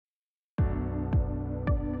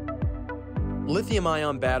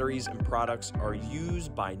Lithium-ion batteries and products are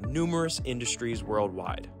used by numerous industries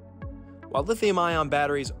worldwide. While lithium-ion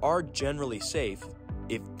batteries are generally safe,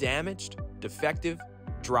 if damaged, defective,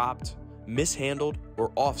 dropped, mishandled,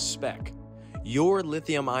 or off-spec, your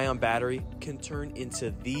lithium-ion battery can turn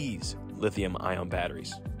into these lithium-ion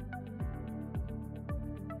batteries.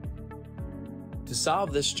 To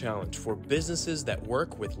solve this challenge for businesses that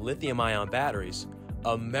work with lithium-ion batteries,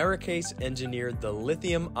 Americase engineered the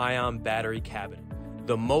Lithium-Ion Battery Cabinet,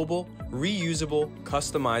 the mobile, reusable,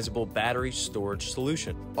 customizable battery storage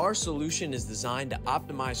solution. Our solution is designed to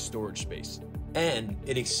optimize storage space, and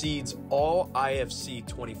it exceeds all IFC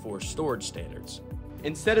 24 storage standards.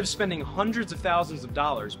 Instead of spending hundreds of thousands of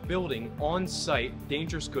dollars building on-site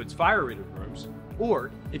dangerous goods fire-rated rooms, or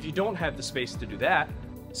if you don't have the space to do that,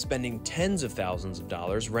 spending tens of thousands of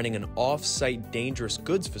dollars renting an off-site dangerous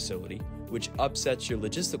goods facility, which upsets your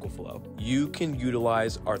logistical flow, you can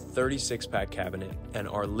utilize our 36-pack cabinet and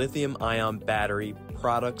our lithium-ion battery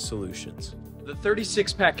product solutions. The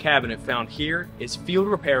 36-pack cabinet found here is field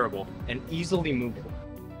repairable and easily movable.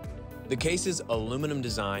 The case's aluminum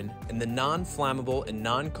design and the non-flammable and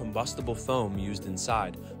non-combustible foam used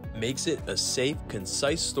inside makes it a safe,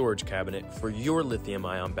 concise storage cabinet for your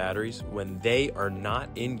lithium-ion batteries when they are not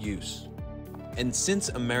in use. And since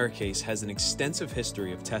Americase has an extensive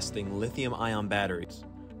history of testing lithium-ion batteries,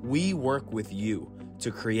 we work with you to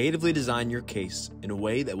creatively design your case in a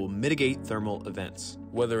way that will mitigate thermal events.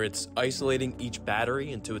 Whether it's isolating each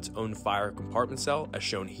battery into its own fire compartment cell, as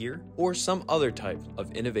shown here, or some other type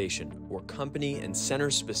of innovation or company and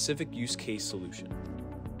center-specific use case solution.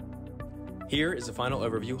 Here is a final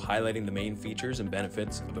overview highlighting the main features and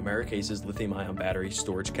benefits of Americase's lithium-ion battery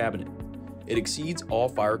storage cabinet. It exceeds all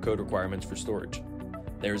fire code requirements for storage.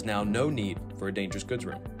 There is now no need for a dangerous goods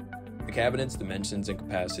room. The cabinet's dimensions and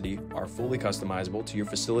capacity are fully customizable to your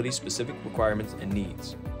facility's specific requirements and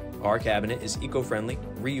needs. Our cabinet is eco-friendly,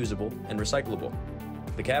 reusable, and recyclable.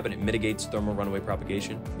 The cabinet mitigates thermal runaway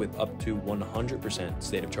propagation with up to 100%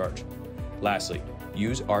 state of charge. Lastly,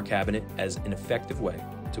 use our cabinet as an effective way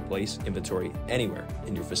to place inventory anywhere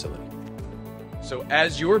in your facility. So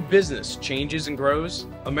as your business changes and grows,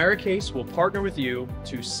 Americase will partner with you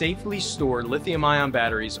to safely store lithium-ion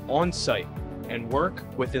batteries on site and work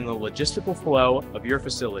within the logistical flow of your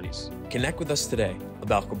facilities. Connect with us today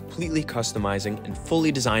about completely customizing and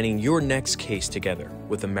fully designing your next case together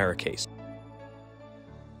with Americase.